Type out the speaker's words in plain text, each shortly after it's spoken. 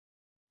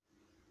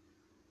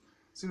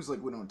Seems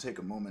like we don't take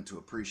a moment to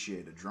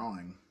appreciate a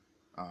drawing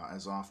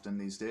as often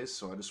these days,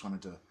 so I just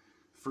wanted to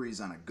freeze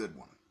on a good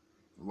one.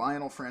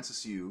 Lionel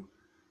Francis Yu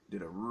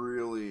does a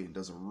really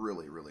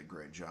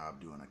great job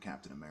doing a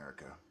Captain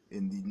America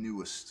in the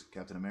newest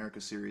Captain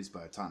America series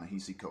by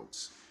Ta-Nehisi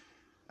Coates.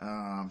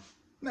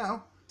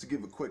 Now, to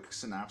give a quick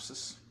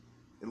synopsis,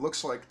 it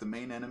looks like the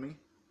main enemy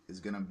is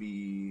going to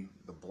be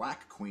the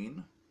Black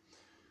Queen.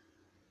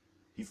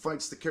 He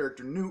fights the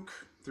character Nuke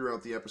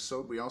throughout the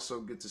episode. We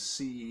also get to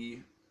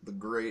see the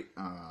great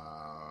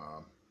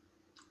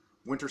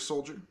Winter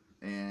Soldier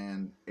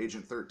and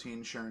Agent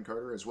 13 Sharon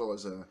Carter, as well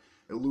as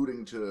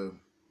alluding to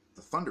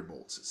the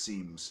Thunderbolts, it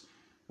seems,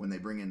 when they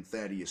bring in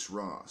Thaddeus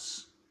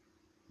Ross,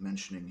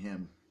 mentioning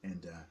him.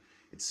 And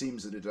it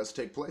seems that it does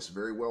take place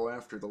very well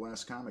after the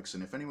last comics.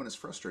 And if anyone is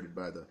frustrated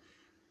by the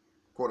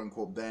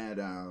quote-unquote bad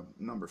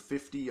number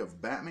 50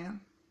 of Batman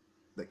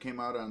that came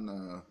out on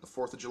the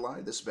 4th of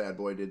July, this bad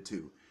boy did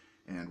too,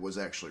 and was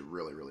actually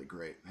really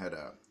great. Had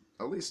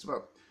at least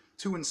about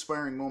 2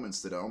 inspiring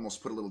moments that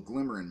almost put a little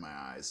glimmer in my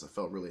eyes. I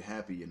felt really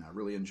happy and I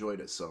really enjoyed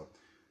it. So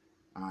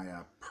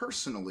I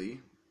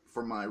personally,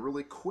 for my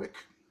really quick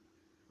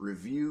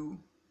review,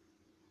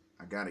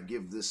 I gotta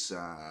give this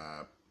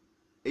 8.5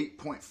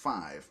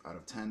 out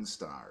of 10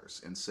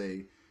 stars and say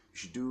you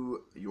should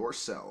do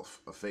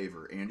yourself a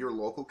favor and your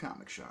local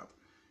comic shop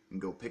and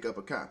go pick up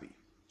a copy.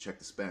 Check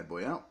this bad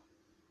boy out.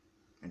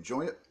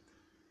 Enjoy it.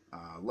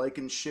 Like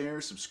and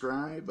share,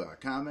 subscribe,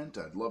 comment.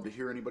 I'd love to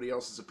hear anybody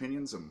else's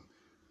opinions. I'd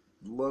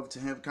love to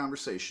have a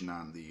conversation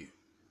on the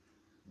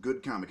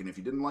good comic. And if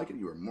you didn't like it,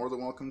 you are more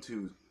than welcome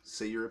to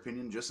say your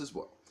opinion just as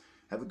well.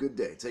 Have a good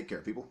day. Take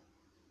care, people.